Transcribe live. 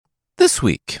This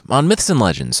week, on Myths and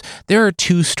Legends, there are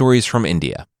 2 stories from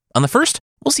India. On the first,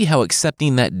 we'll see how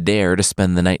accepting that dare to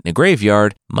spend the night in a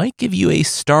graveyard might give you a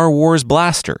Star Wars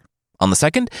blaster. On the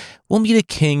second, we'll meet a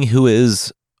king who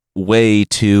is way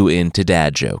too into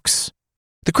dad jokes.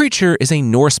 The creature is a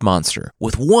Norse monster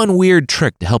with one weird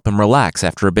trick to help him relax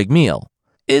after a big meal.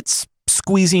 It's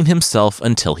squeezing himself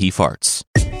until he farts.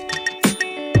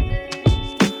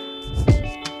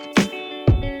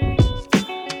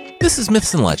 This is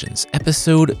Myths and Legends,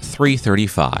 episode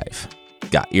 335.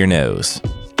 Got your nose.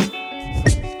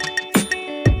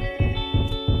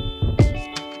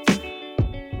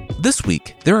 This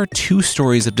week, there are 2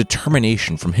 stories of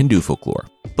determination from Hindu folklore,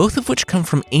 both of which come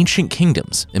from ancient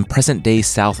kingdoms in present-day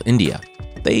South India.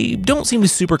 They don't seem to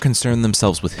super concern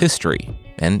themselves with history,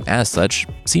 and as such,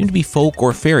 seem to be folk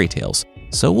or fairy tales.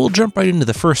 So we'll jump right into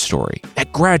the first story,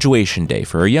 at graduation day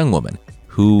for a young woman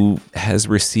who has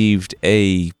received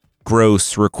a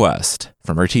gross request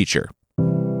from her teacher.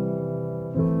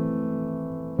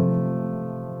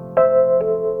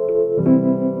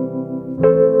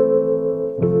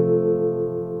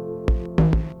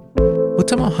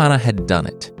 Uttamahana had done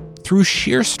it. Through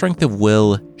sheer strength of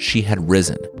will, she had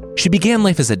risen. She began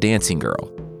life as a dancing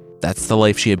girl. That's the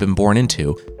life she had been born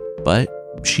into, but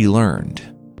she learned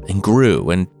and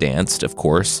grew and danced, of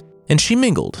course, and she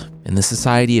mingled in the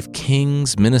society of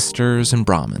kings, ministers, and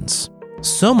Brahmins.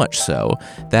 So much so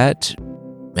that,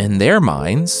 in their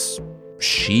minds,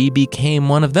 she became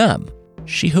one of them.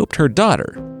 She hoped her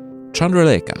daughter,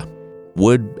 Chandralekha,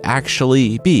 would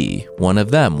actually be one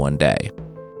of them one day.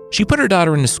 She put her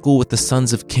daughter into school with the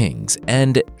sons of kings,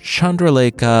 and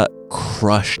Chandralekha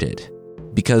crushed it.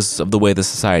 Because of the way the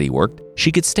society worked,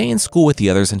 she could stay in school with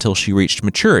the others until she reached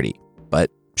maturity,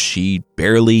 but she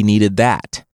barely needed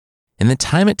that. In the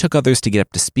time it took others to get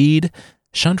up to speed,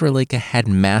 Chandralekha had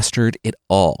mastered it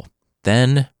all.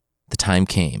 Then the time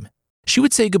came. She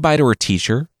would say goodbye to her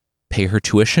teacher, pay her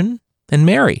tuition, and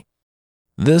marry.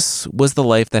 This was the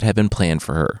life that had been planned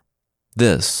for her.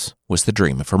 This was the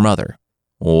dream of her mother.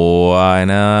 "Why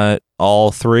not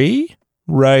all 3?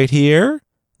 Right here?"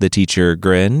 The teacher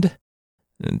grinned.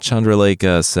 And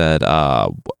Chandralekha said,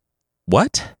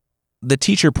 what? The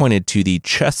teacher pointed to the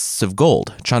chests of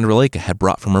gold Chandralekha had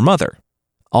brought from her mother.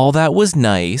 All that was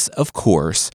nice, of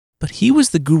course, but he was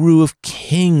the guru of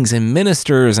kings and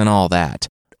ministers and all that.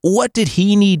 What did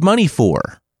he need money for?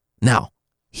 Now,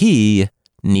 he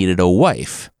needed a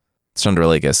wife.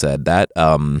 Chandralekha said that,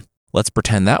 let's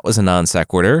pretend that was a non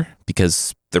sequitur,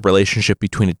 because the relationship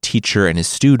between a teacher and his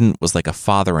student was like a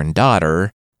father and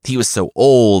daughter. He was so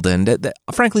old, and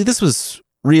frankly, this was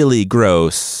really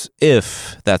gross,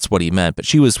 if that's what he meant, but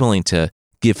she was willing to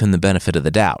give him the benefit of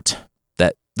the doubt,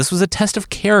 that this was a test of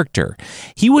character.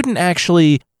 He wouldn't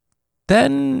actually...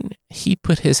 Then he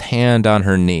put his hand on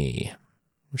her knee.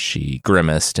 She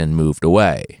grimaced and moved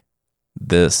away.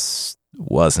 This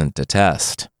wasn't a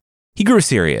test. He grew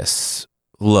serious.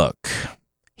 Look,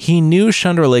 he knew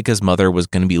Chandralekha's mother was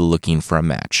going to be looking for a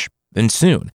match, and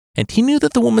soon, and he knew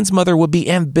that the woman's mother would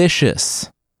be ambitious.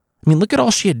 I mean, look at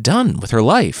all she had done with her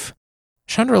life.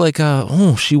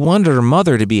 Chandralekha, she wanted her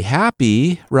mother to be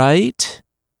happy, right?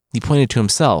 He pointed to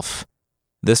himself.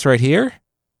 This right here?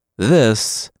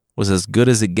 This was as good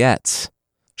as it gets.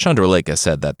 Chandralekha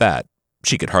said that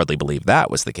she could hardly believe that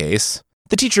was the case.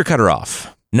 The teacher cut her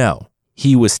off. No,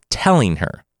 he was telling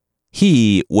her.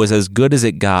 He was as good as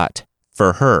it got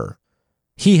for her.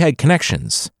 He had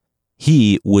connections.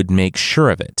 He would make sure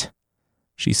of it.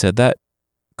 She said that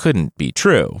couldn't be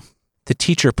true. The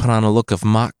teacher put on a look of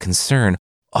mock concern.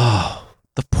 Oh,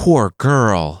 the poor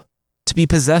girl. To be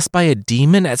possessed by a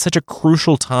demon at such a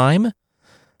crucial time?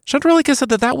 Chandralekha said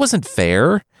that wasn't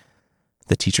fair.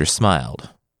 The teacher smiled.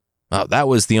 Oh, that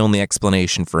was the only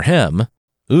explanation for him.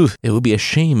 It would be a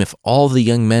shame if all the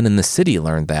young men in the city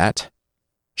learned that.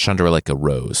 Chandralekha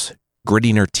rose,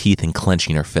 gritting her teeth and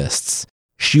clenching her fists.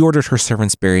 She ordered her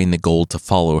servants bearing the gold to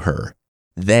follow her.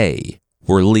 They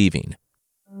were leaving.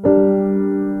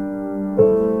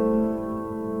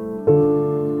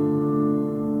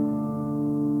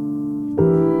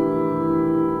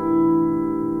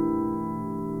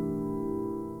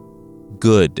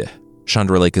 Good,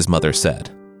 Chandralekha's mother said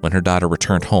when her daughter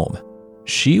returned home.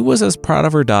 She was as proud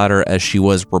of her daughter as she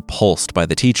was repulsed by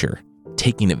the teacher.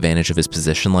 Taking advantage of his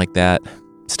position like that,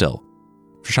 still,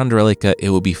 for Chandralekha, it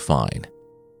would be fine.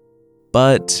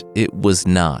 But it was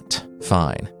not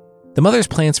fine. The mother's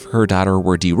plans for her daughter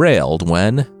were derailed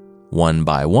when, one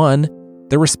by one,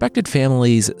 their respected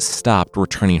families stopped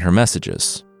returning her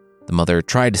messages. The mother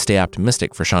tried to stay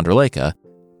optimistic for Chandralekha,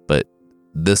 but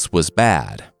this was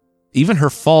bad. Even her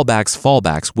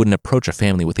fallbacks wouldn't approach a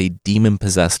family with a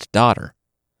demon-possessed daughter.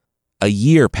 A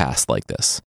year passed like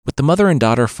this, with the mother and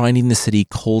daughter finding the city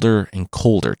colder and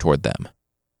colder toward them,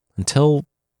 until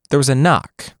there was a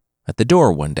knock at the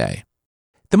door one day.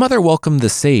 The mother welcomed the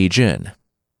sage in.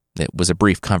 It was a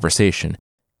brief conversation.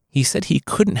 He said he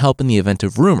couldn't help in the event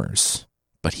of rumors,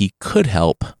 but he could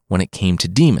help when it came to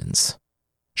demons.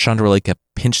 Chandralekha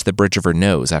pinched the bridge of her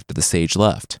nose after the sage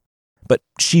left. But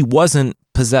she wasn't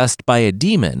possessed by a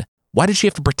demon. Why did she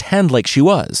have to pretend like she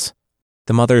was?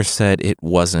 The mother said it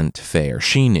wasn't fair.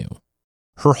 She knew.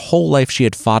 Her whole life she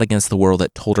had fought against the world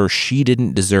that told her she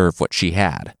didn't deserve what she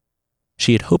had.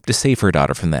 She had hoped to save her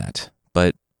daughter from that,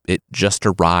 but it just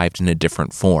arrived in a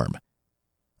different form.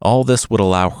 All this would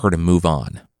allow her to move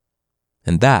on.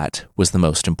 And that was the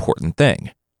most important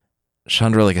thing.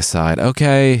 Chandralekha sighed.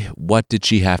 Okay, what did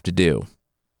she have to do?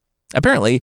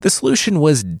 Apparently, the solution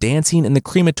was dancing in the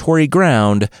crematory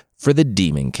ground for the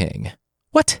Demon King.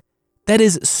 What? That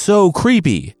is so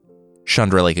creepy,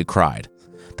 Chandralekha cried.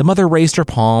 The mother raised her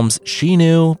palms. She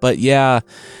knew, but yeah,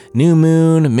 new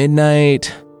moon,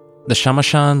 midnight, the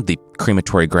shamashan, the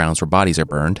crematory grounds where bodies are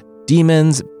burned,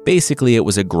 demons, basically it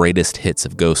was a greatest hits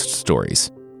of ghost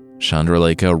stories.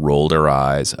 Chandralekha rolled her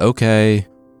eyes. Okay,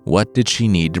 what did she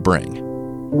need to bring?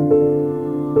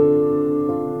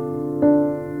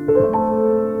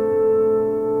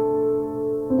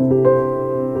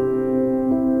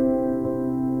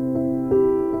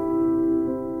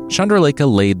 Chandralekha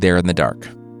laid there in the dark,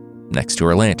 next to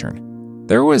her lantern.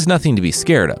 There was nothing to be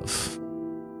scared of.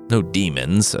 No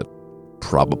demons,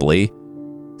 probably.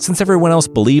 Since everyone else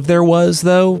believed there was,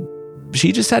 though,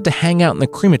 she just had to hang out in the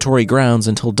crematory grounds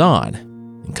until dawn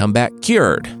and come back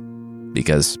cured.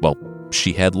 Because, well,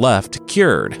 she had left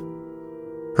cured.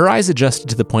 Her eyes adjusted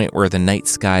to the point where the night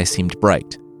sky seemed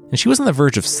bright, and she was on the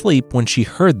verge of sleep when she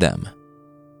heard them.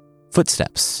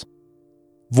 Footsteps.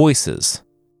 Voices.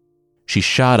 She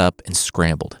shot up and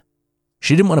scrambled.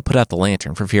 She didn't want to put out the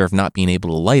lantern for fear of not being able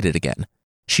to light it again.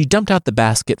 She dumped out the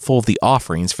basket full of the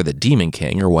offerings for the Demon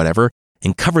King or whatever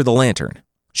and covered the lantern.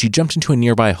 She jumped into a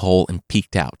nearby hole and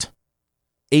peeked out.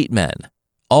 8 men,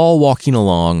 all walking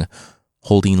along,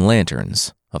 holding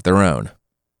lanterns of their own.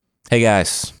 Hey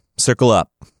guys, circle up,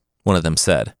 one of them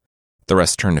said. The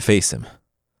rest turned to face him.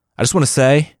 I just want to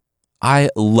say, I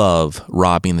love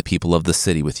robbing the people of the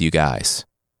city with you guys.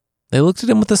 They looked at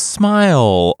him with a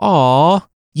smile. Aw,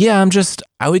 yeah,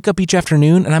 I wake up each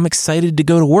afternoon and I'm excited to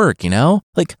go to work, you know?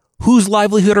 Like, whose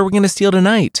livelihood are we going to steal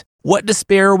tonight? What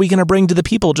despair are we going to bring to the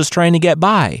people just trying to get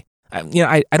by? I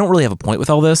don't really have a point with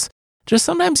all this. Just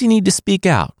sometimes you need to speak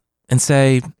out and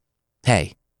say,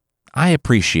 hey, I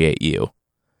appreciate you.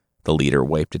 The leader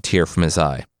wiped a tear from his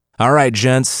eye. All right,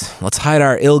 gents, let's hide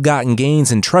our ill-gotten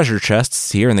gains in treasure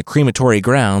chests here in the crematory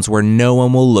grounds where no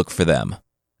one will look for them.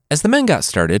 As the men got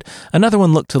started, another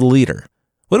one looked to the leader.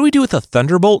 What do we do with a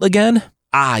thunderbolt again?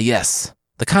 Ah, yes,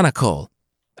 the kanakol.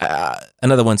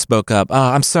 Another one spoke up.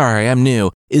 I'm sorry, I'm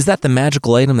new. Is that the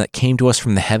magical item that came to us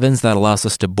from the heavens that allows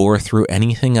us to bore through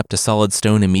anything up to solid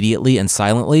stone immediately and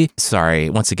silently? Sorry,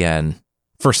 once again.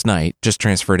 First night, just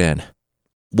transferred in.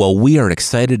 Well, we are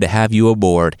excited to have you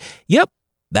aboard. Yep,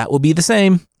 that will be the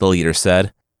same, the leader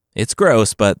said. It's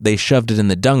gross, but they shoved it in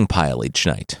the dung pile each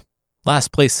night.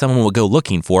 Last place someone would go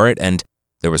looking for it, and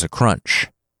there was a crunch.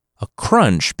 A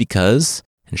crunch because,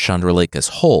 in Chandralekha's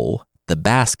hole, the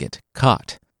basket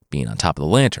caught, being on top of the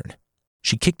lantern.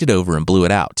 She kicked it over and blew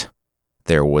it out.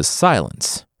 There was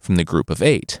silence from the group of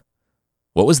 8.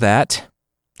 What was that?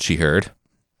 She heard.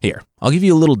 Here, I'll give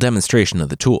you a little demonstration of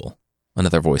the tool,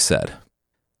 another voice said.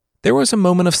 There was a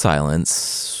moment of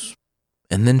silence,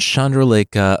 and then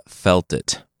Chandralekha felt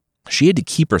it. She had to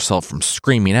keep herself from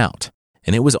screaming out,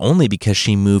 and it was only because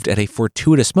she moved at a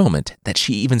fortuitous moment that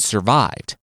she even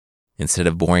survived. Instead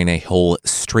of boring a hole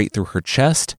straight through her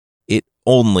chest, it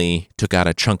only took out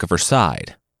a chunk of her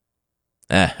side.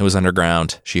 It was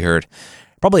underground, she heard.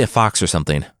 Probably a fox or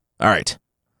something. All right,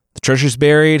 the treasure's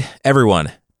buried.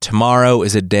 Everyone, tomorrow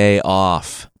is a day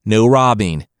off. No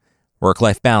robbing.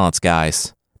 Work-life balance,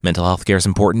 guys. Mental health care is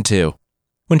important too.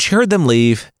 When she heard them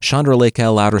leave, Chandralekha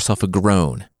allowed herself a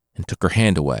groan and took her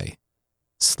hand away,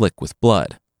 slick with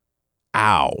blood.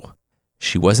 Ow.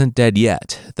 She wasn't dead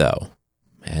yet, though,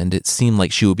 and it seemed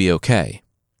like she would be okay.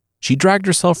 She dragged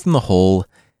herself from the hole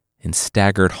and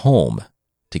staggered home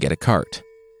to get a cart.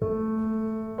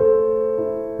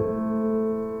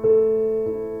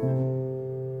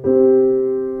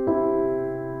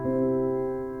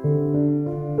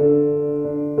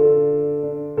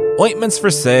 Ointments for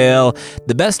sale.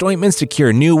 The best ointments to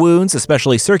cure new wounds,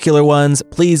 especially circular ones.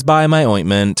 Please buy my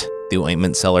ointment, the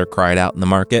ointment seller cried out in the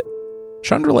market.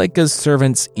 Chandraleka's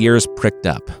servant's ears pricked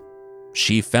up.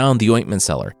 She found the ointment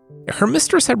seller. Her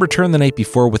mistress had returned the night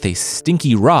before with a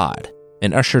stinky rod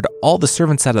and ushered all the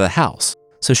servants out of the house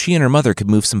so she and her mother could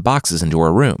move some boxes into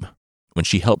her room. When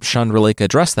she helped Chandraleka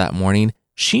dress that morning,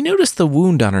 she noticed the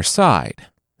wound on her side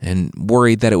and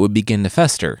worried that it would begin to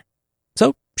fester.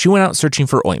 So she went out searching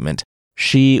for ointment.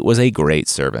 She was a great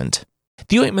servant.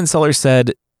 The ointment seller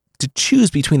said to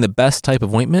choose between the best type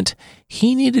of ointment,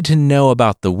 he needed to know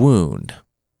about the wound.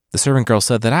 The servant girl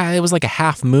said that it was like a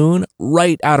half moon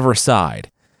right out of her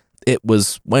side. It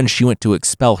was when she went to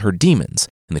expel her demons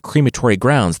in the crematory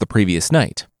grounds the previous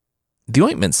night. The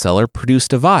ointment seller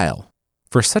produced a vial.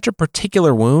 For such a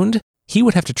particular wound, he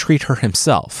would have to treat her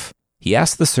himself. He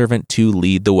asked the servant to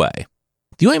lead the way.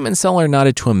 The ointment seller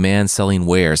nodded to a man selling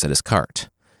wares at his cart,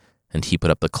 and he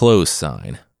put up the closed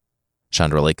sign.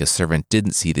 Chandraleka's servant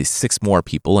didn't see the 6 more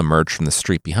people emerge from the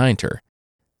street behind her.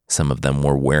 Some of them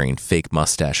were wearing fake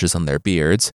mustaches on their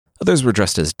beards. Others were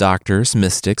dressed as doctors,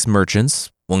 mystics,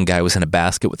 merchants. One guy was in a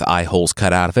basket with eye holes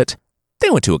cut out of it. They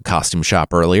went to a costume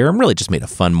shop earlier and really just made a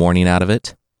fun morning out of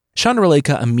it.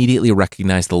 Chandraleka immediately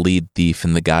recognized the lead thief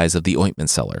in the guise of the ointment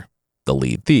seller. The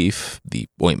lead thief, the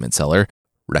ointment seller,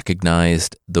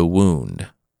 recognized the wound.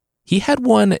 He had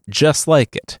one just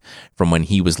like it from when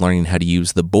he was learning how to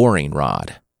use the boring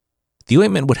rod. The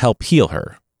ointment would help heal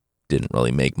her. Didn't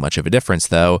really make much of a difference,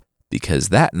 though, because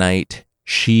that night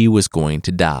she was going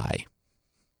to die.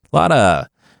 A lot of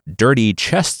dirty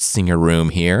chests in your room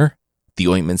here. The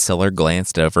ointment seller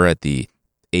glanced over at the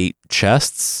 8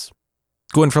 chests.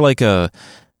 Going for like a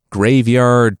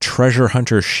graveyard treasure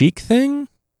hunter chic thing?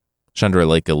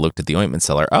 Chandraleka looked at the ointment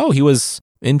seller. Oh, he was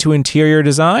into interior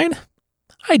design?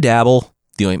 I dabble,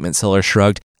 the ointment seller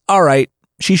shrugged. All right,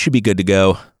 she should be good to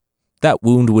go. That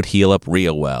wound would heal up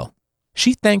real well.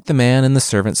 She thanked the man and the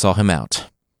servant saw him out.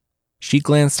 She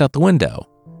glanced out the window,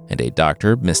 and a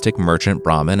doctor, mystic, merchant,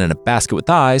 Brahmin, and a basket with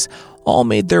eyes all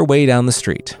made their way down the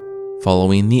street,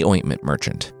 following the ointment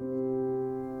merchant.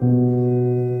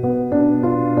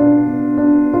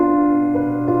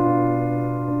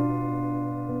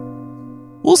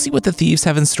 We'll see what the thieves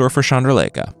have in store for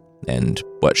Chandraleka, and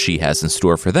what she has in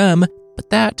store for them, but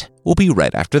that will be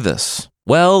right after this.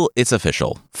 Well, it's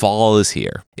official. Fall is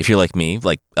here. If you're like me,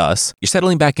 like us, you're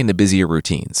settling back into busier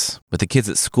routines. With the kids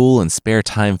at school and spare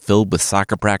time filled with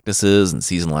soccer practices and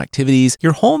seasonal activities,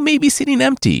 your home may be sitting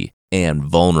empty and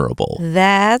vulnerable.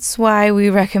 That's why we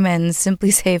recommend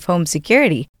Simply Safe Home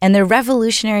Security and their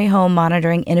revolutionary home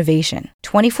monitoring innovation,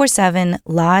 24/7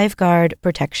 live guard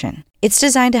protection. It's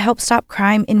designed to help stop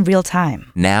crime in real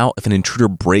time. Now, if an intruder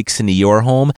breaks into your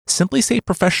home, Simply Safe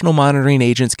professional monitoring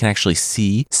agents can actually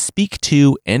see, speak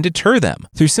to, and deter them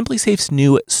through Simply Safe's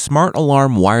new Smart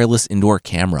Alarm wireless indoor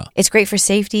camera. It's great for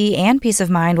safety and peace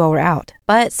of mind while we're out.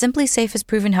 But Simply Safe has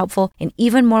proven helpful in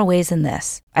even more ways than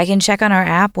this. I can check on our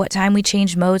app what time we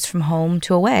changed modes from home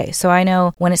to away, so I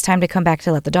know when it's time to come back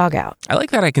to let the dog out. I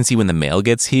like that I can see when the mail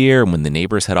gets here and when the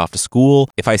neighbors head off to school.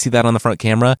 If I see that on the front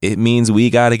camera, it means we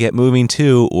gotta get moving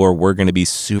too, or we're gonna be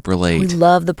super late. We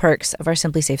love the perks of our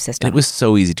Simply Safe system. It was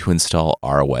so easy to install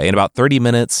our way. In about 30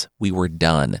 minutes, we were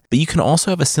done. But you can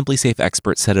also have a Simply Safe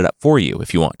expert set it up for you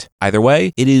if you want. Either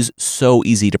way, it is so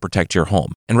easy to protect your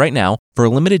home. And right now, for a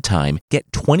limited time,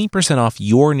 get 20% off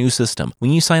your new system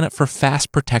when you sign up for Fast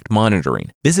Protect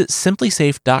monitoring. Visit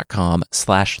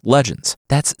simplysafe.com/legends.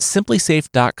 That's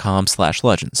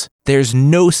simplysafe.com/legends. There's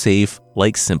no safe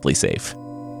like Simply Safe.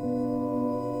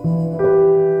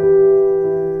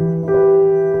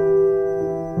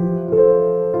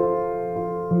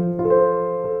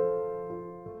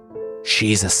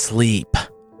 She's asleep,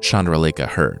 Chandraleka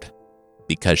heard.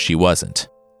 Because she wasn't.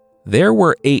 There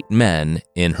were 8 men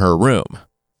in her room.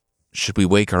 Should we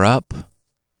wake her up?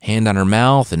 Hand on her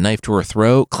mouth and knife to her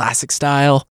throat, classic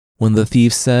style, one of the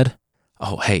thieves said.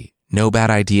 Oh, hey, no bad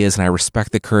ideas, and I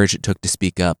respect the courage it took to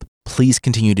speak up. Please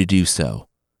continue to do so.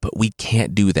 But we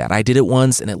can't do that. I did it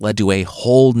once, and it led to a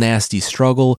whole nasty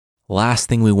struggle. Last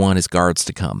thing we want is guards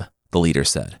to come, the leader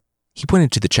said. He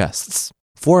pointed to the chests.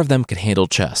 4 of them could handle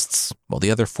chests, while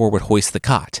the other 4 would hoist the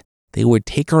cot. They would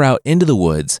take her out into the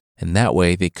woods, and that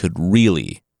way they could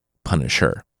really punish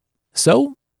her.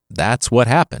 So that's what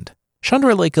happened.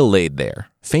 Chandraleka laid there,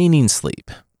 feigning sleep,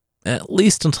 at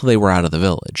least until they were out of the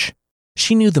village.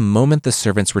 She knew the moment the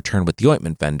servants returned with the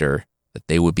ointment vendor that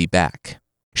they would be back.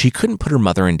 She couldn't put her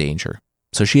mother in danger,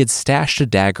 so she had stashed a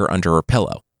dagger under her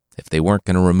pillow. If they weren't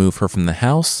going to remove her from the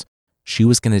house, she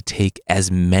was going to take as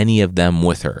many of them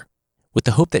with her, with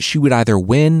the hope that she would either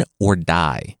win or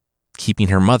die, keeping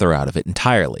her mother out of it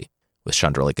entirely. With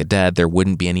Chandraleka dead, there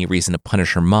wouldn't be any reason to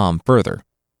punish her mom further.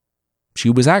 She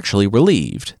was actually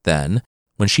relieved, then,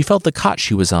 when she felt the cot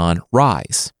she was on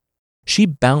rise. She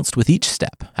bounced with each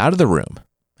step out of the room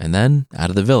and then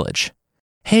out of the village.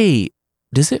 "Hey,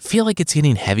 does it feel like it's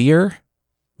getting heavier?"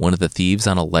 One of the thieves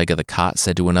on a leg of the cot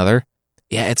said to another.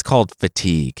 "Yeah, it's called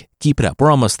fatigue. Keep it up. We're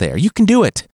almost there. You can do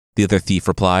it," the other thief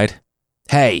replied.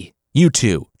 "Hey, you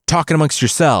two, talking amongst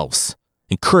yourselves,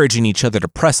 encouraging each other to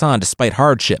press on despite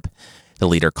hardship," the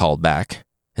leader called back,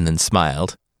 and then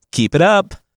smiled. "Keep it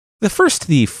up." The first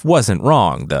thief wasn't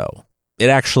wrong, though. It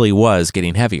actually was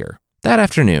getting heavier. That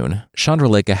afternoon,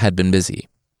 Chandralekha had been busy.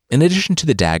 In addition to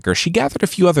the dagger, she gathered a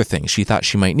few other things she thought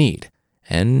she might need.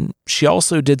 And she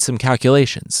also did some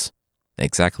calculations.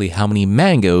 Exactly how many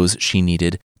mangoes she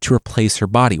needed to replace her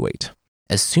body weight.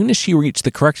 As soon as she reached the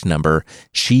correct number,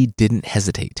 she didn't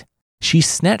hesitate. She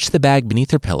snatched the bag beneath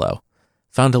her pillow,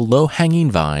 found a low-hanging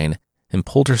vine, and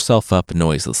pulled herself up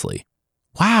noiselessly.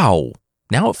 "Wow,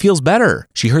 now it feels better,"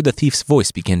 she heard the thief's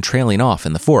voice begin trailing off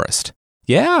in the forest.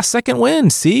 "Yeah, second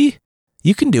wind, see?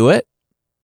 You can do it."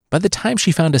 By the time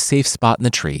she found a safe spot in the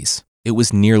trees, it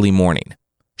was nearly morning.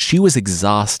 She was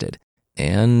exhausted,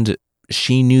 and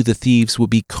she knew the thieves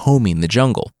would be combing the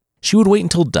jungle. She would wait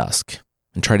until dusk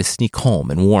and try to sneak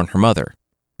home and warn her mother.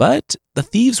 But the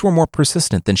thieves were more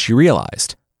persistent than she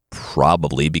realized,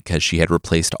 probably because she had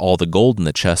replaced all the gold in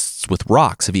the chests with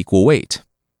rocks of equal weight.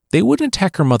 They wouldn't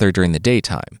attack her mother during the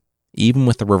daytime. Even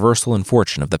with the reversal in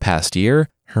fortune of the past year,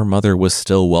 her mother was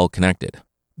still well connected.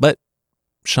 But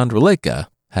Chandralekha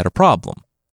had a problem.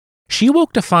 She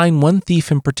woke to find one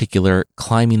thief in particular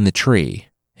climbing the tree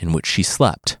in which she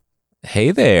slept.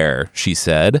 "Hey there," she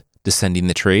said, descending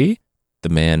the tree. The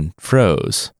man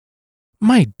froze.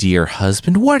 "My dear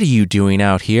husband, what are you doing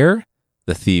out here?"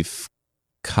 The thief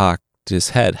cocked his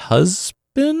head.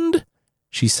 "Husband?"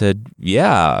 She said,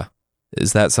 "Yeah.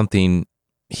 Is that something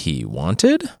he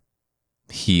wanted?"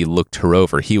 He looked her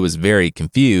over. He was very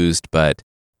confused, but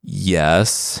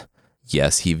yes,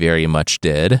 he very much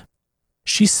did.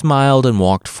 She smiled and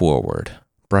walked forward,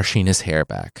 brushing his hair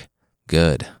back.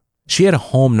 Good. She had a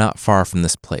home not far from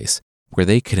this place, where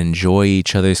they could enjoy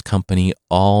each other's company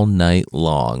all night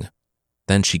long.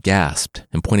 Then she gasped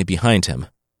and pointed behind him.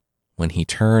 When he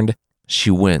turned,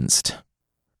 she winced,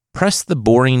 pressed the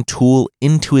boring tool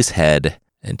into his head,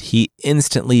 and he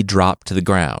instantly dropped to the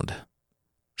ground.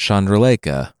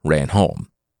 Chandralekha ran home.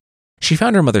 She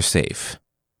found her mother safe.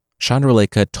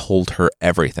 Chandralekha told her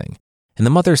everything, and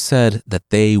the mother said that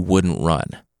they wouldn't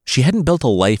run. She hadn't built a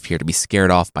life here to be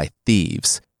scared off by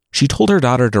thieves. She told her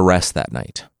daughter to rest that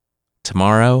night.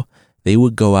 Tomorrow, they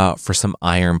would go out for some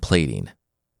iron plating.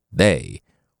 They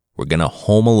were going to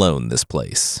home alone this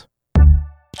place.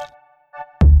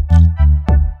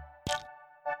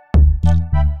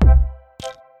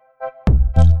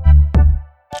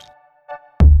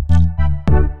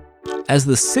 As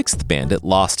the sixth bandit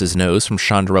lost his nose from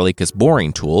Chandralekha's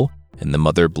boring tool, and the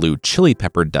mother blew chili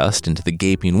pepper dust into the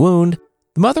gaping wound,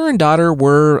 the mother and daughter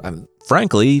were,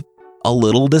 frankly, a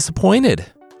little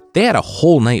disappointed. They had a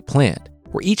whole night planned,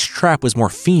 where each trap was more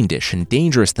fiendish and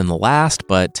dangerous than the last,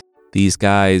 but these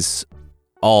guys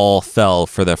all fell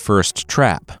for the first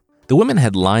trap. The women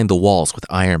had lined the walls with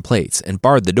iron plates and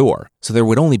barred the door, so there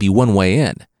would only be one way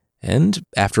in. And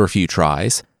after a few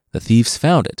tries, the thieves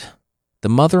found it. The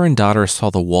mother and daughter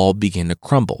saw the wall begin to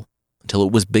crumble until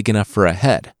it was big enough for a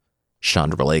head.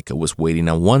 Chandralekha was waiting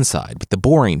on one side with the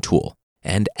boring tool,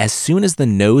 and as soon as the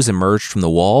nose emerged from the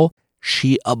wall,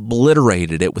 she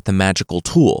obliterated it with the magical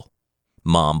tool.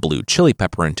 Mom blew chili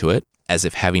pepper into it, as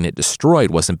if having it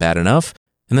destroyed wasn't bad enough,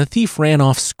 and the thief ran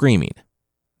off screaming.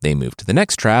 They moved to the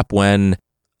next trap when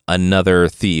another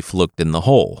thief looked in the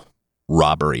hole.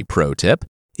 Robbery pro tip: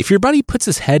 if your buddy puts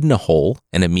his head in a hole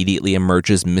and immediately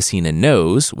emerges missing a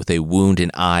nose with a wound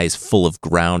and eyes full of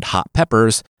ground hot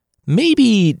peppers,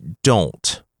 maybe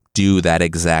don't do that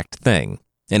exact thing.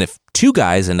 And if two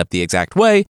guys end up the exact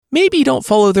way, maybe don't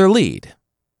follow their lead.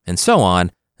 And so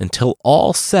on until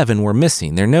all 7 were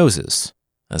missing their noses.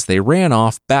 As they ran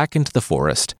off back into the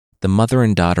forest, the mother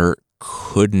and daughter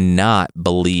could not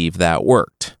believe that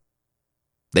worked.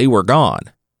 They were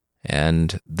gone,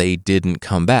 and they didn't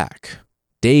come back.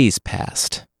 Days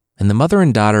passed, and the mother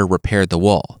and daughter repaired the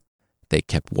wall. They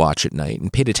kept watch at night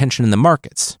and paid attention in the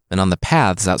markets and on the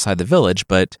paths outside the village,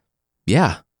 but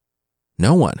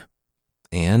no one.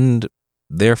 And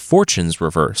their fortunes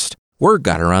reversed. Word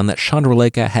got around that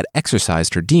Chandralekha had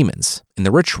exorcised her demons in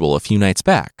the ritual a few nights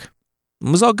back. It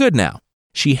was all good now.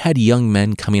 She had young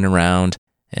men coming around,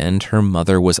 and her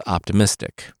mother was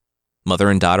optimistic. Mother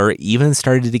and daughter even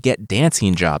started to get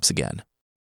dancing jobs again.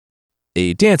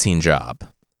 A dancing job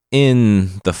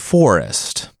in the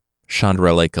forest.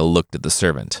 Chandralekha looked at the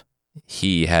servant.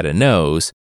 He had a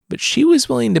nose, but she was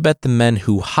willing to bet the men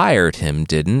who hired him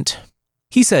didn't.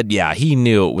 He said, yeah, he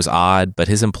knew it was odd, but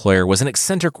his employer was an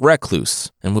eccentric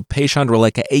recluse and would pay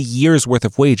Chandralekha a year's worth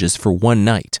of wages for one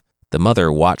night. The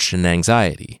mother watched in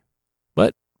anxiety,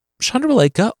 but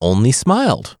Chandralekha only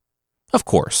smiled. Of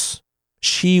course,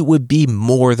 she would be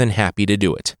more than happy to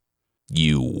do it.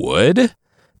 You would?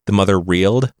 The mother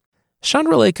reeled.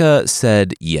 Chandralekha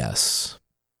said yes.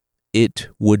 It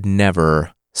would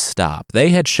never stop. They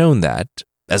had shown that,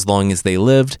 as long as they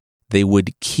lived, they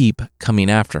would keep coming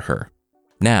after her.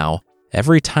 Now,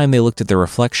 every time they looked at their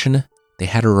reflection, they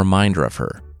had a reminder of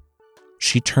her.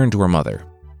 She turned to her mother.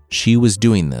 She was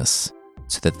doing this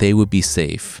so that they would be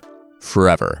safe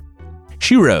forever.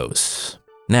 She rose.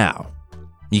 Now,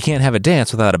 you can't have a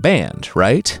dance without a band,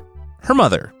 right? Her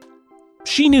mother.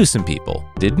 She knew some people,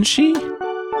 didn't she?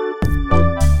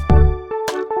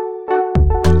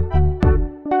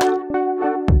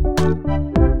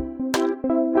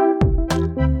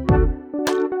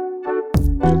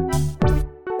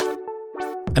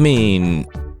 I mean,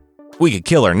 we could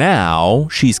kill her now.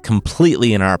 She's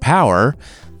completely in our power,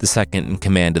 the second in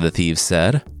command of the thieves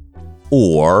said.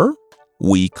 Or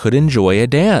we could enjoy a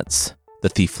dance, the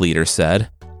thief leader said.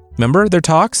 Remember their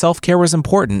talk? Self-care was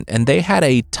important, and they had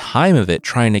a time of it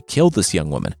trying to kill this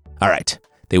young woman. All right,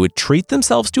 they would treat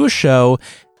themselves to a show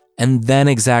and then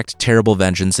exact terrible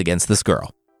vengeance against this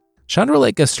girl.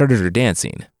 Chandralekha started her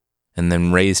dancing and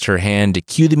then raised her hand to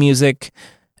cue the music,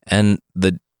 and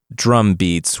the drum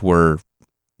beats were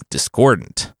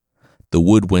discordant. The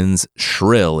woodwinds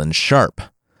shrill and sharp.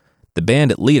 The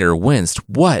bandit leader winced.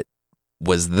 What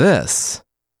was this?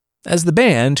 As the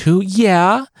band, who,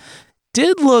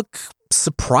 did look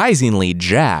surprisingly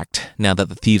jacked now that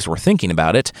the thieves were thinking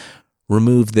about it,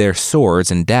 removed their swords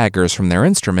and daggers from their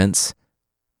instruments,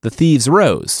 the thieves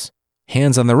rose,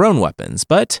 hands on their own weapons,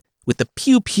 but with the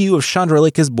pew-pew of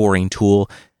Chandralekha's boring tool,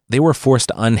 they were forced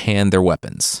to unhand their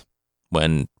weapons.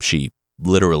 When she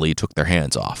literally took their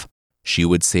hands off, she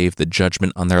would save the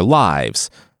judgment on their lives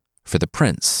for the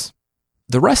prince.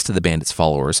 The rest of the bandits'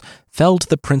 followers fell to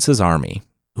the prince's army,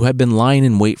 who had been lying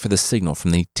in wait for the signal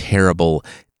from the terrible,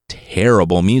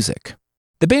 terrible music.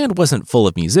 The band wasn't full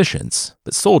of musicians,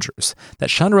 but soldiers that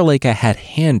Chandralekha had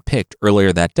handpicked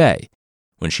earlier that day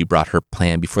when she brought her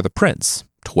plan before the prince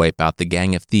to wipe out the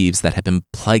gang of thieves that had been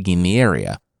plaguing the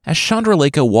area. As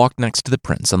Chandralekha walked next to the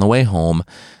prince on the way home,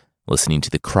 listening to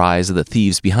the cries of the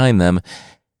thieves behind them,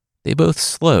 they both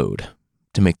slowed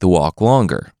to make the walk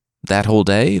longer. That whole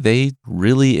day, they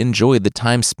really enjoyed the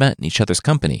time spent in each other's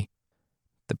company.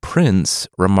 The prince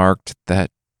remarked that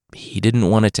he didn't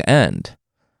want it to end.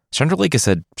 Chandralekha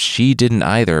said she didn't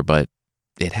either, but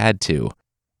it had to.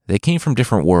 They came from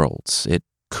different worlds. It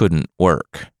couldn't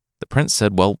work. The prince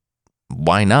said, well,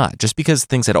 why not? Just because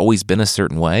things had always been a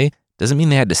certain way doesn't mean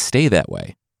they had to stay that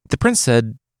way. The prince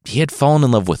said he had fallen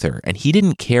in love with her, and he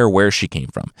didn't care where she came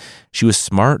from. She was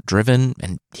smart, driven,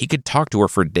 and he could talk to her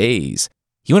for days.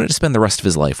 He wanted to spend the rest of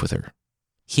his life with her.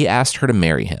 He asked her to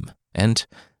marry him, and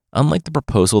unlike the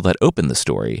proposal that opened the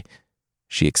story,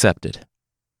 she accepted.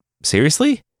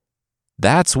 Seriously?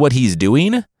 That's what he's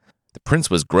doing? The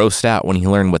prince was grossed out when he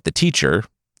learned what the teacher,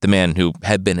 the man who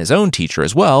had been his own teacher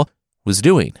as well, was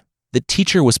doing. The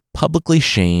teacher was publicly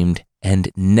shamed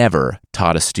and never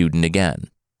taught a student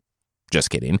again. Just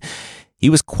kidding. He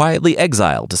was quietly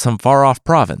exiled to some far-off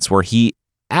province where he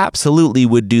absolutely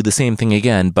would do the same thing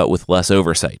again, but with less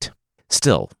oversight.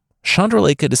 Still,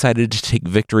 Chandralekha decided to take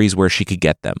victories where she could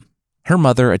get them. Her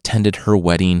mother attended her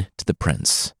wedding to the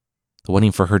prince, the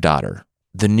wedding for her daughter,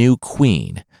 the new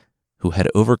queen, who had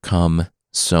overcome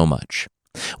so much.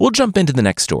 We'll jump into the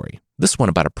next story, this one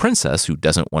about a princess who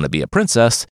doesn't want to be a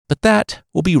princess, but that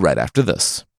will be right after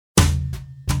this.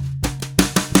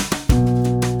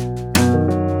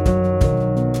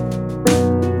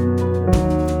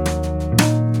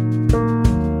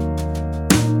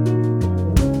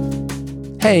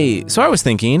 Hey, so I was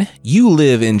thinking, you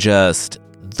live in just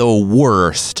the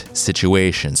worst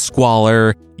situation.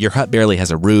 Squalor, your hut barely has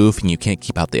a roof and you can't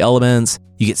keep out the elements.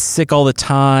 You get sick all the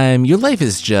time. Your life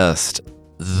is just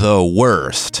the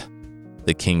worst,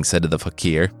 the king said to the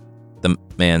fakir. The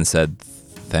man said,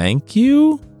 thank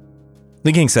you?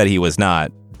 The king said he was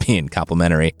not being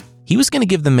complimentary. He was going to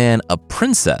give the man a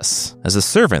princess as a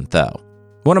servant, though.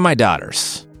 One of my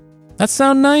daughters. That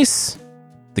sound nice?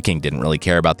 The king didn't really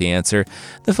care about the answer.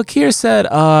 The fakir said,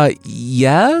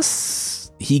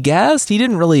 yes, he guessed. He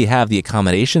didn't really have the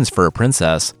accommodations for a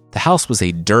princess. The house was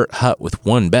a dirt hut with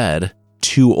one bed,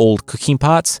 2 old cooking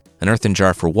pots, an earthen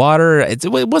jar for water. It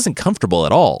wasn't comfortable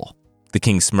at all. The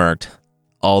king smirked.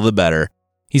 All the better.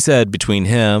 He said between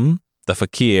him, the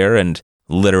fakir, and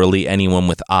literally anyone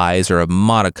with eyes or a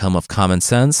modicum of common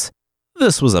sense,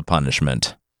 this was a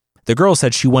punishment. The girl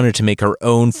said she wanted to make her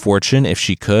own fortune if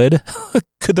she could.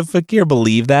 Could the fakir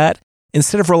believe that?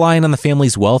 Instead of relying on the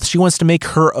family's wealth, she wants to make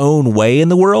her own way in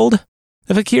the world?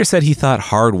 The fakir said he thought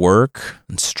hard work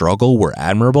and struggle were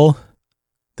admirable.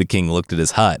 The king looked at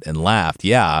his hut and laughed.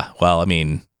 Yeah, well,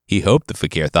 he hoped the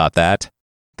fakir thought that.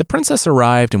 The princess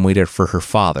arrived and waited for her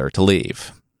father to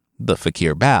leave. The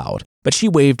fakir bowed, but she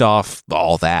waved off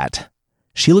all that.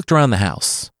 She looked around the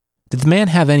house. Did the man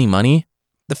have any money?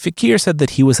 The fakir said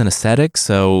that he was an ascetic,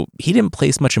 so he didn't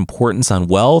place much importance on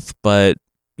wealth, but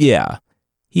yeah,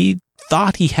 he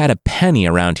thought he had a penny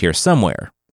around here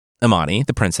somewhere. Imani,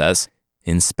 the princess,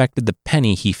 inspected the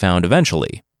penny he found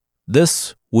eventually.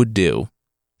 This would do.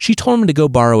 She told him to go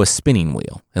borrow a spinning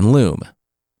wheel and loom.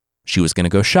 She was going to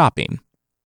go shopping.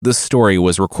 This story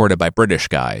was recorded by British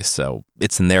guys, so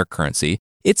it's in their currency.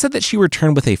 It said that she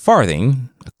returned with a farthing,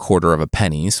 a quarter of a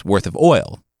penny's worth of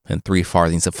oil, and 3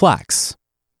 farthings of flax.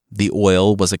 The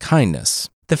oil was a kindness.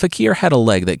 The fakir had a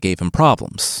leg that gave him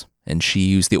problems, and she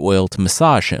used the oil to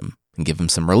massage him and give him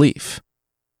some relief.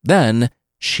 Then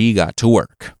she got to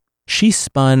work. She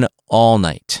spun all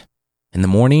night. In the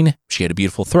morning, she had a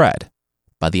beautiful thread.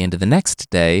 By the end of the next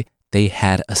day, they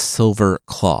had a silver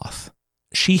cloth.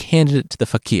 She handed it to the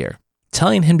fakir,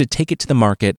 telling him to take it to the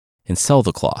market and sell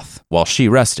the cloth while she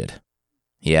rested.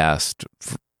 He asked,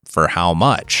 for how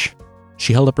much?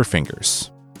 She held up her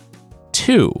fingers.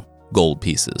 2 gold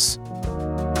pieces.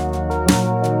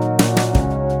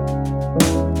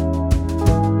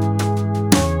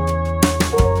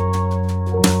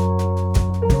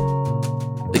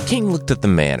 The king looked at the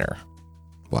manor.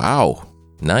 Wow,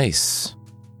 nice.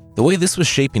 The way this was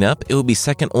shaping up, it would be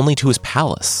second only to his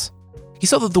palace. He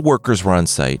saw that the workers were on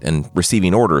site and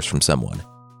receiving orders from someone.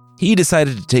 He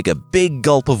decided to take a big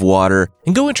gulp of water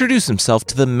and go introduce himself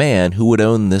to the man who would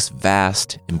own this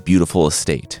vast and beautiful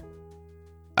estate.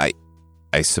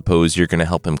 I suppose you're going to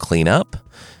help him clean up?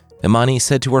 Imani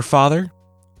said to her father.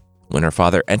 When her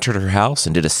father entered her house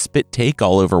and did a spit take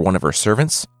all over one of her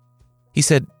servants, he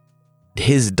said,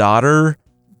 his daughter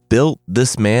built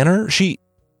this manor? She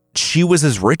was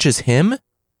as rich as him?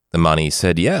 Imani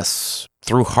said yes,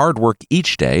 through hard work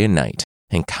each day and night,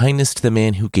 and kindness to the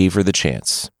man who gave her the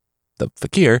chance. The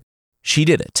fakir, she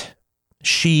did it.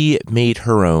 She made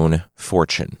her own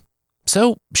fortune.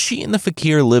 So she and the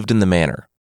fakir lived in the manor.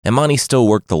 Imani still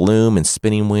worked the loom and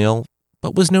spinning wheel,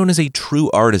 but was known as a true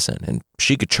artisan, and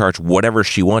she could charge whatever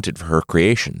she wanted for her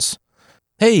creations.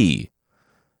 Hey,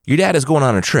 your dad is going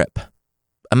on a trip.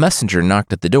 A messenger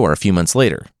knocked at the door a few months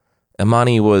later.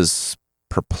 Imani was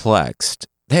perplexed.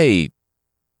 Hey,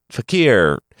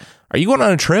 fakir, are you going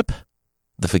on a trip?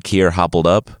 The fakir hobbled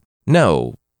up.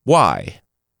 No, why?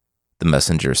 The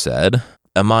messenger said,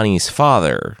 Imani's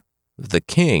father, the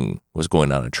king, was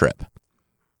going on a trip.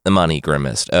 Imani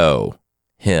grimaced. Oh,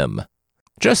 him.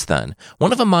 Just then,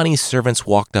 one of Imani's servants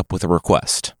walked up with a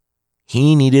request.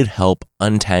 He needed help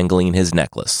untangling his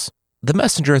necklace. The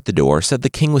messenger at the door said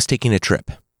the king was taking a trip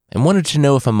and wanted to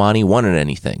know if Imani wanted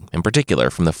anything, in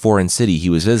particular from the foreign city he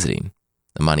was visiting.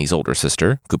 Imani's older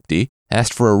sister, Gupti,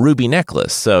 asked for a ruby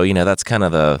necklace, so, that's kind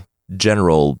of the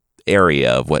general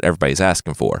area of what everybody's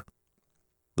asking for.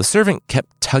 The servant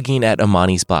kept tugging at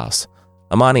Imani's blouse.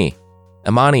 Imani,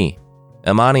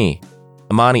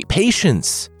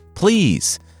 patience,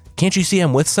 please. Can't you see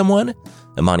I'm with someone?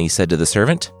 Imani said to the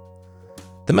servant.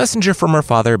 The messenger from her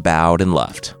father bowed and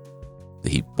left.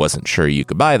 He wasn't sure you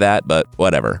could buy that, but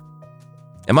whatever.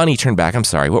 Imani turned back. I'm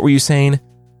sorry, what were you saying?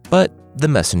 But the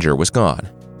messenger was gone.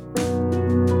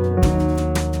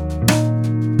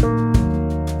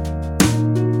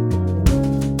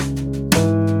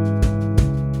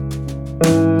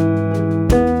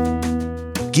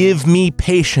 Give me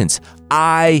patience.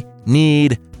 I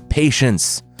need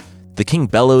patience. The king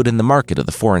bellowed in the market of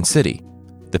the foreign city.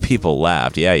 The people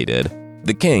laughed. Yeah, he did.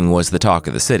 The king was the talk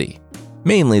of the city.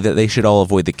 Mainly that they should all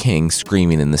avoid the king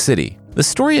screaming in the city. The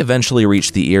story eventually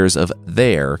reached the ears of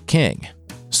their king,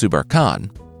 Subar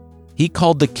Khan. He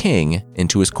called the king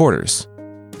into his quarters.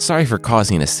 Sorry for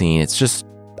causing a scene. It's just,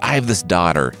 I have this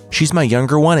daughter. She's my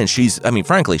younger one, and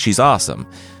frankly, she's awesome.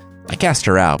 I cast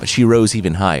her out, but she rose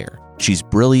even higher. She's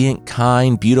brilliant,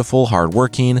 kind, beautiful,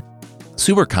 hardworking.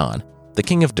 Subar Khan, the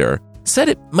king of Dur, said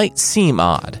it might seem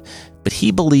odd, but he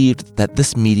believed that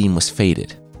this meeting was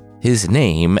fated. His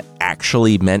name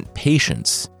actually meant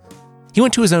patience. He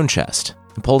went to his own chest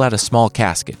and pulled out a small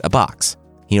casket, a box.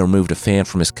 He removed a fan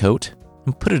from his coat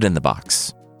and put it in the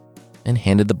box and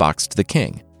handed the box to the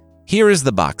king. Here is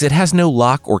the box. It has no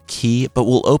lock or key, but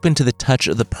will open to the touch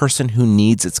of the person who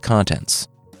needs its contents.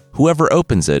 Whoever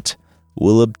opens it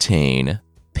will obtain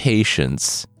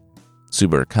patience.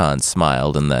 Subur Khan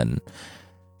smiled and then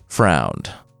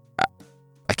frowned.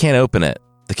 I can't open it,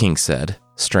 the king said,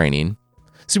 straining.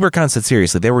 Subur Khan said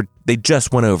seriously, they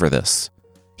just went over this.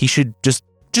 He should just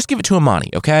give it to Amani,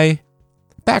 okay?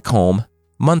 Back home,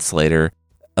 months later,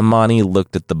 Amani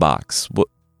looked at the box.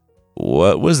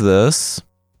 What was this?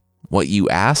 What you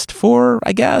asked for,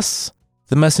 I guess?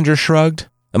 The messenger shrugged.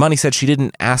 Amani said she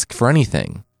didn't ask for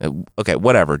anything. Okay,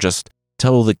 whatever, just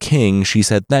tell the king she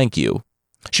said thank you.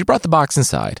 She brought the box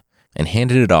inside and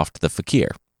handed it off to the fakir.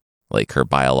 Like her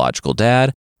biological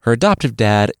dad, her adoptive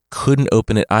dad couldn't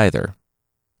open it either.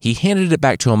 He handed it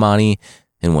back to Amani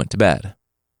and went to bed.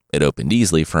 It opened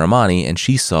easily for Amani and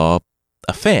she saw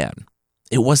a fan.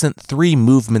 It wasn't 3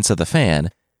 movements of the fan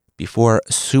before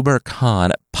Subur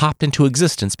Khan popped into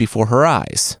existence before her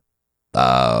eyes.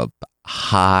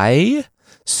 Hi?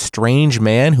 Strange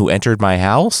man who entered my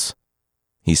house?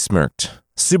 He smirked.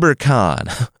 Subur Khan,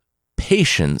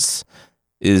 patience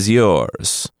is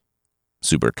yours,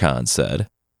 Subur Khan said.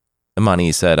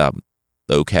 Amani said,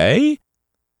 okay?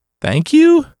 Thank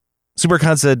you? Subur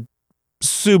Khan said,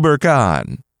 Subur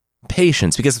Khan,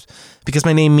 patience, because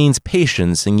my name means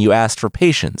patience and you asked for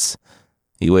patience.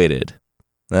 He waited.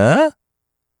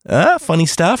 Funny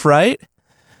stuff, right?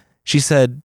 She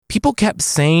said, people kept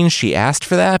saying she asked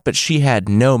for that, but she had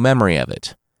no memory of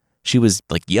it. She was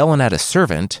like yelling at a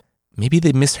servant. Maybe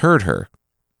they misheard her.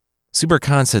 Subur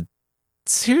Khan said,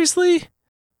 seriously?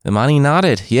 Amani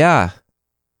nodded, yeah.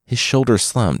 His shoulders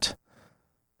slumped.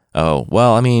 Oh,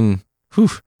 well, I mean,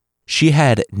 She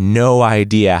had no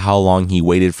idea how long he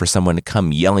waited for someone to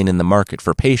come yelling in the market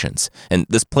for patience. And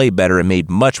this played better and made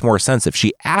much more sense if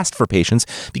she asked for patience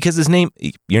because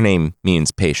your name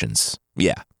means patience.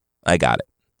 Yeah, I got it,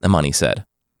 Amani said.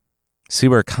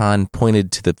 Subur Khan pointed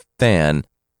to the fan.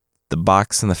 The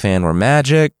box and the fan were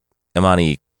magic.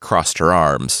 Amani crossed her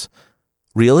arms.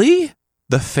 Really?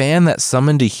 The fan that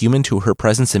summoned a human to her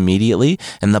presence immediately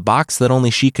and the box that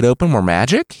only she could open were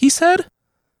magic, he said?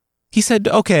 He said,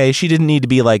 okay, she didn't need to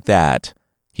be like that.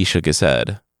 He shook his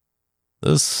head.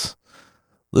 This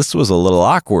was a little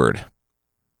awkward.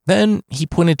 Then he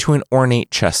pointed to an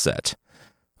ornate chess set.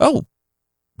 Oh,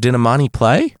 did Amani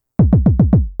play?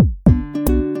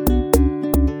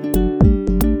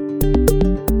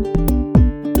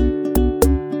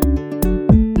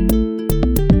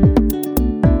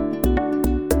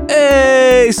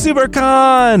 Hey, Subur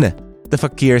Khan! The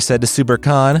fakir said to Subur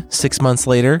Khan 6 months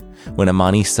later when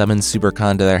Amani summoned Subur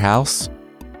Khan to their house.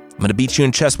 I'm going to beat you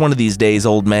in chess one of these days,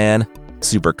 old man.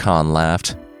 Subur Khan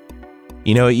laughed.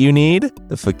 You know what you need?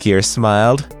 The fakir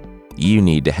smiled. You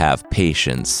need to have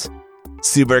patience.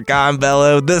 Subur Khan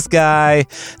bellowed, this guy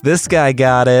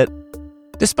got it.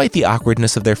 Despite the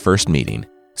awkwardness of their first meeting,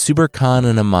 Subur Khan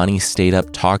and Amani stayed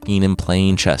up talking and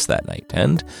playing chess that night,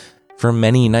 and for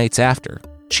many nights after.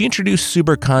 She introduced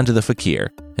Subur Khan to the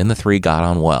fakir, and the 3 got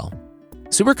on well.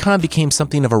 Subur Khan became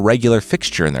something of a regular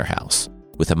fixture in their house,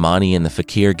 with Amani and the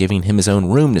fakir giving him his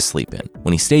own room to sleep in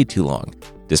when he stayed too long,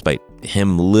 despite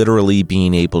him literally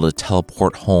being able to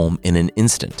teleport home in an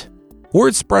instant.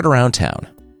 Word spread around town,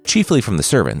 chiefly from the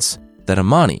servants, that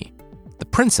Amani, the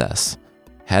princess,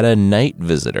 had a night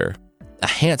visitor, a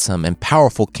handsome and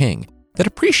powerful king that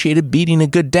appreciated beating a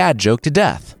good dad joke to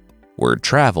death. Word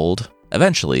traveled,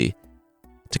 eventually,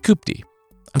 to Kupti.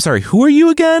 I'm sorry, who are you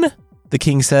again? The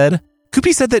king said.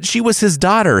 Kupti said that she was his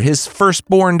daughter, his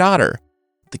firstborn daughter.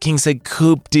 The king said,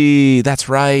 Kupti, that's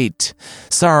right.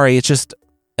 Sorry, it's just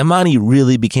Amani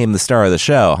really became the star of the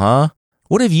show, huh?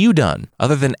 What have you done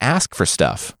other than ask for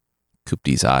stuff?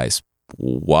 Kupti's eyes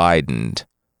widened.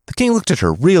 The king looked at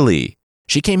her. Really?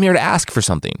 She came here to ask for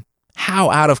something. How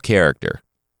out of character?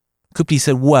 Kupti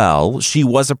said, well, she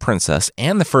was a princess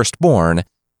and the firstborn.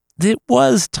 It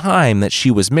was time that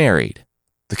she was married.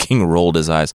 The king rolled his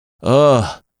eyes.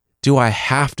 Ugh, do I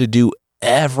have to do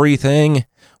everything?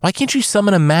 Why can't you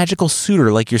summon a magical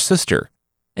suitor like your sister?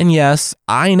 And yes,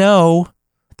 I know.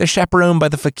 They're chaperoned by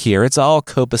the fakir. It's all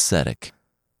copacetic.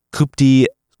 Kupti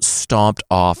stomped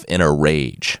off in a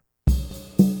rage.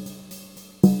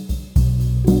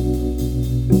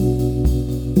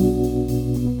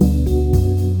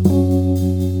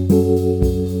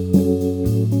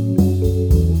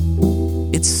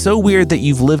 It's so weird that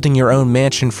you've lived in your own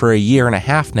mansion for a year and a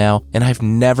half now, and I've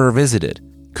never visited,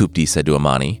 Kupti said to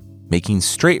Amani, making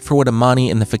straight for what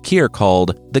Amani and the fakir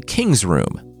called the king's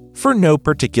room, for no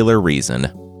particular reason.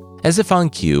 As if on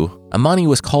cue, Amani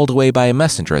was called away by a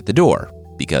messenger at the door,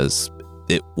 because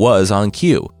it was on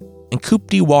cue, and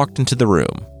Kupti walked into the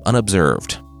room,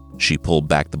 unobserved. She pulled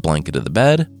back the blanket of the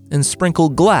bed and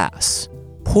sprinkled glass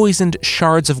poisoned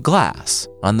shards of glass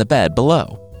on the bed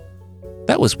below.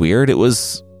 That was weird. It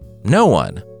was no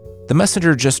one. The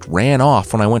messenger just ran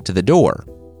off when I went to the door,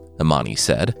 Imani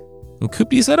said. And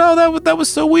Kupti said, oh, that was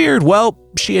so weird. Well,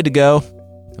 she had to go.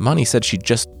 Imani said she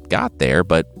just got there,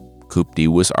 but Kupti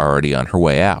was already on her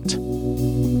way out.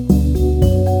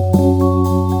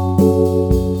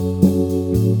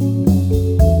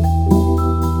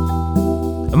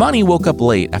 Imani woke up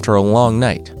late after a long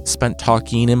night, spent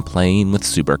talking and playing with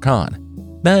Subur Khan.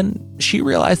 Then she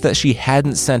realized that she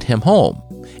hadn't sent him home.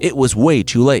 It was way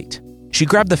too late. She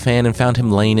grabbed the fan and found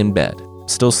him laying in bed,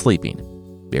 still sleeping,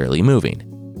 barely moving.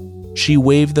 She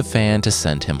waved the fan to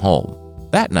send him home.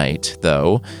 That night,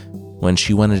 though, when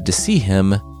she wanted to see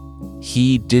him,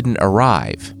 he didn't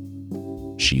arrive.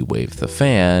 She waved the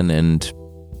fan and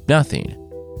nothing.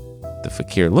 The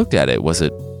fakir looked at it. Was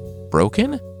it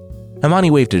broken? Imani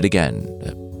waved it again.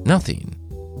 Nothing.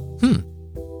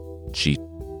 She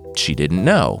didn't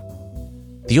know.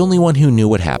 The only one who knew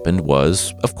what happened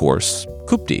was, of course,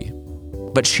 Kupti.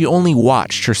 But she only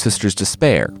watched her sister's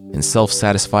despair and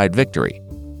self-satisfied victory.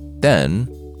 Then,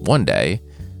 one day,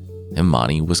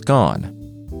 Imani was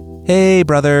gone. Hey,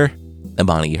 brother,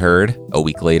 Imani heard a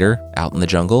week later out in the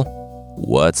jungle.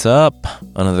 What's up?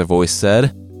 Another voice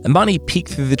said. Imani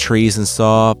peeked through the trees and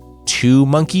saw 2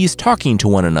 monkeys talking to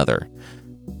one another.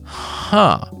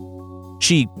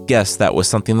 She guessed that was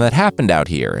something that happened out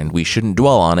here and we shouldn't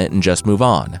dwell on it and just move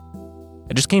on.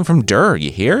 I just came from Dur,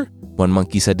 you hear? One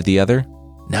monkey said to the other.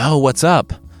 No, what's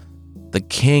up? The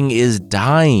king is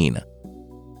dying.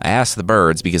 I asked the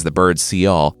birds because the birds see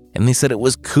all, and they said it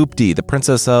was Kupti, the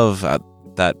princess of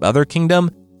that other kingdom.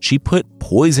 She put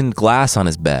poisoned glass on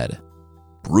his bed.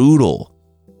 Brutal.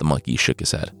 The monkey shook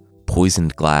his head.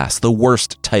 Poisoned glass, the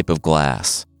worst type of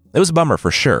glass. It was a bummer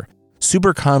for sure.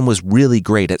 Subur Khan was really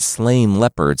great at slaying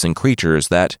leopards and creatures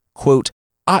that, quote,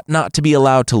 ought not to be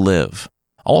allowed to live.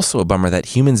 Also a bummer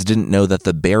that humans didn't know that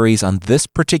the berries on this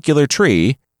particular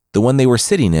tree, the one they were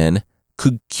sitting in,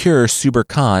 could cure Subur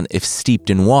Khan if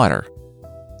steeped in water.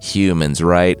 Humans,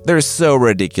 right? They're so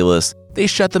ridiculous. They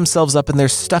shut themselves up in their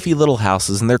stuffy little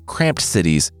houses and their cramped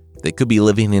cities. They could be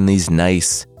living in these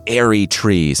nice, airy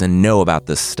trees and know about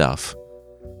this stuff.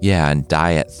 Yeah, and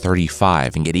die at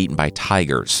 35 and get eaten by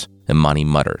tigers, Imani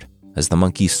muttered as the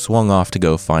monkey swung off to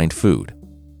go find food.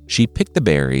 She picked the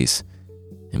berries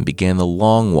and began the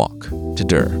long walk to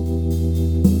Dur.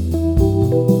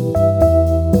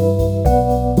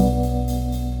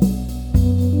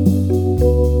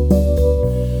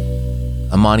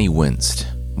 Imani winced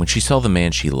when she saw the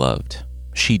man she loved.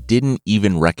 She didn't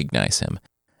even recognize him.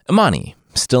 Imani,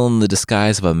 still in the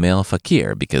disguise of a male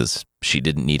fakir because she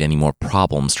didn't need any more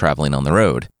problems traveling on the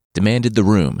road, demanded the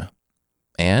room.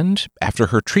 And after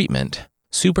her treatment,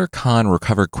 Subur Khan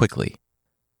recovered quickly.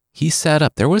 He sat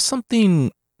up. There was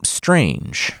something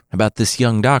strange about this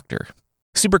young doctor.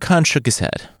 Subur Khan shook his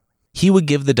head. He would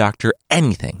give the doctor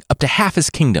anything, up to half his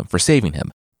kingdom, for saving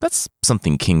him. That's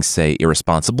something kings say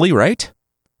irresponsibly, right?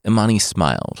 Imani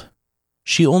smiled.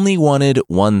 She only wanted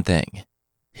one thing.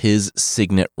 His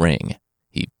signet ring.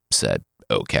 He said,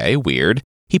 okay, weird.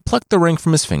 He plucked the ring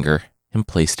from his finger and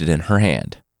placed it in her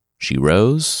hand. She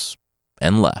rose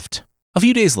and left. A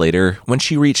few days later, when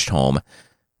she reached home,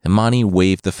 Imani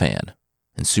waved the fan,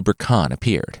 and Subur Khan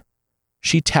appeared.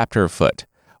 She tapped her foot.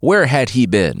 Where had he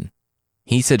been?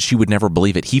 He said she would never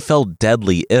believe it. He fell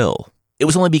deadly ill. It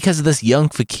was only because of this young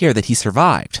fakir that he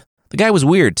survived. The guy was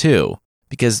weird, too,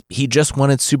 because he just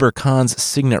wanted Subur Khan's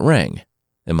signet ring.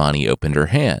 Imani opened her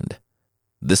hand.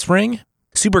 This ring?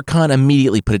 Subur Khan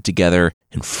immediately put it together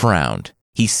and frowned.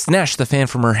 He snatched the fan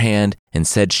from her hand and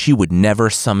said she would never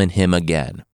summon him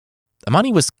again.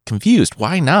 Imani was confused.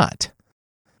 Why not?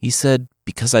 He said,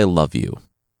 because I love you,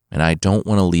 and I don't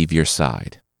want to leave your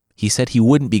side. He said he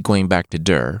wouldn't be going back to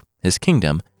Dur, his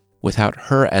kingdom, without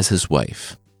her as his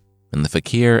wife, and the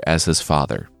fakir as his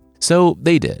father. So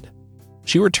they did.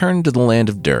 She returned to the land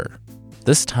of Dur,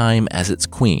 this time as its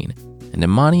queen, and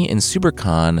Imani and Subur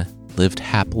Khan lived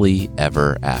happily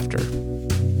ever after.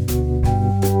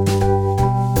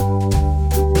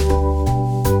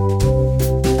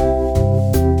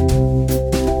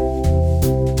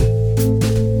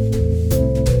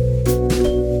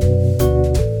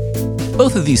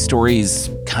 Both of these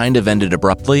stories kind of ended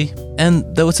abruptly, and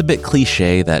though it's a bit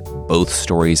cliche that both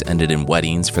stories ended in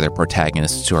weddings for their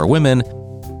protagonists who are women,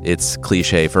 it's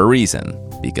cliche for a reason,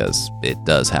 because it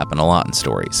does happen a lot in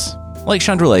stories. Like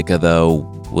Chandralekha, though,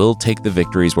 we'll take the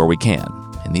victories where we can,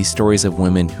 and these stories of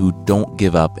women who don't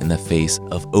give up in the face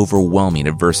of overwhelming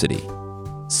adversity.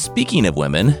 Speaking of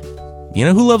women, you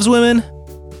know who loves women?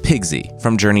 Pigsy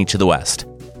from Journey to the West.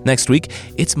 Next week,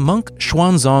 it's Monk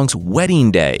Xuanzong's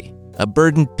wedding day, a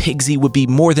burden Pigsy would be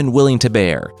more than willing to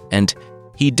bear, and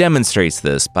he demonstrates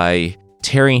this by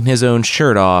tearing his own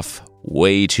shirt off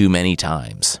way too many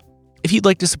times. If you'd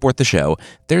like to support the show,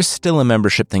 there's still a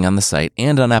membership thing on the site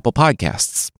and on Apple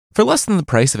Podcasts. For less than the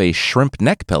price of a shrimp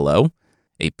neck pillow,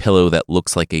 a pillow that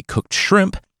looks like a cooked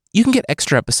shrimp, you can get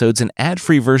extra episodes and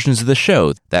ad-free versions of the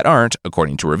show that aren't,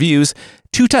 according to reviews,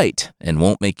 too tight and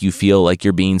won't make you feel like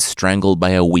you're being strangled by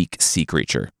a weak sea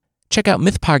creature. Check out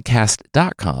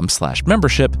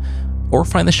mythpodcast.com/membership or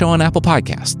find the show on Apple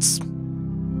Podcasts.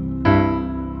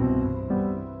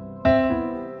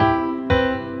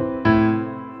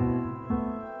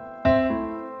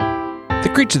 The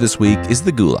creature this week is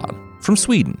the gulan from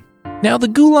Sweden. Now, the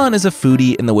gulan is a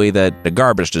foodie in the way that a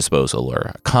garbage disposal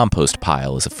or a compost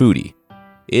pile is a foodie.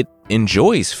 It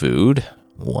enjoys food,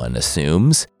 one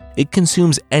assumes. It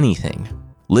consumes anything.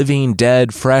 Living,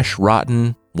 dead, fresh,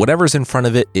 rotten, whatever's in front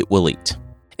of it, it will eat.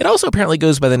 It also apparently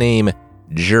goes by the name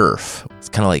Jerf. It's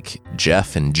kind of like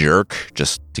Jeff and Jerk,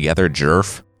 just together,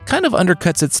 Jerf. Kind of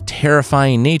undercuts its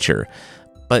terrifying nature.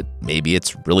 But maybe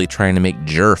it's really trying to make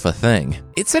Jerf a thing.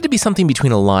 It's said to be something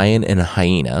between a lion and a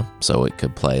hyena, so it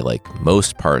could play like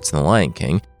most parts in The Lion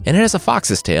King, and it has a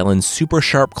fox's tail and super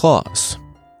sharp claws.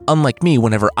 Unlike me,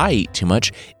 whenever I eat too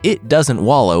much, it doesn't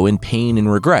wallow in pain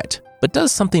and regret, but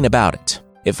does something about it.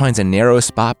 It finds a narrow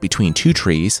spot between two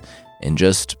trees and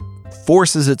just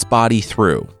forces its body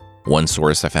through. One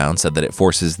source I found said that it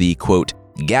forces the, quote,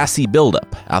 gassy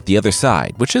buildup out the other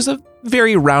side, which is a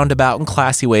very roundabout and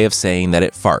classy way of saying that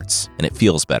it farts and it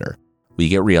feels better. We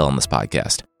get real on this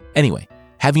podcast. Anyway,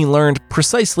 having learned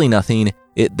precisely nothing,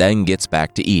 it then gets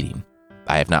back to eating.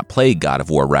 I have not played God of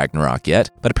War Ragnarok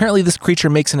yet, but apparently this creature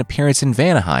makes an appearance in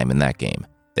Vanaheim in that game.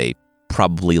 They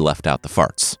probably left out the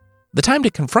farts. The time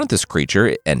to confront this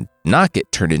creature and not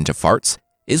get turned into farts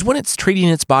is when it's treating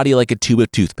its body like a tube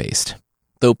of toothpaste.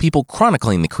 Though people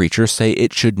chronicling the creature say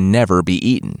it should never be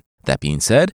eaten. That being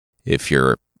said, if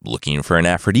you're looking for an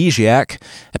aphrodisiac,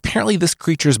 apparently this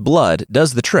creature's blood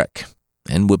does the trick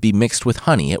and would be mixed with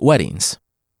honey at weddings.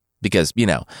 Because,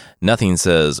 nothing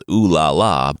says ooh la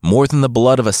la more than the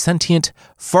blood of a sentient,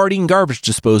 farting garbage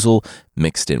disposal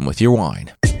mixed in with your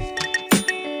wine.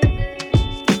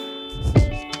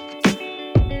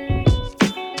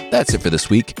 That's it for this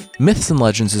week. Myths and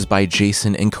Legends is by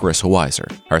Jason and Carissa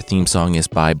Weiser. Our theme song is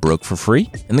by Broke for Free,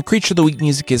 and the Creature of the Week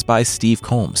music is by Steve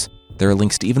Combs. There are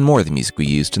links to even more of the music we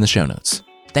used in the show notes.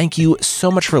 Thank you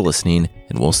so much for listening,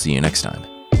 and we'll see you next time.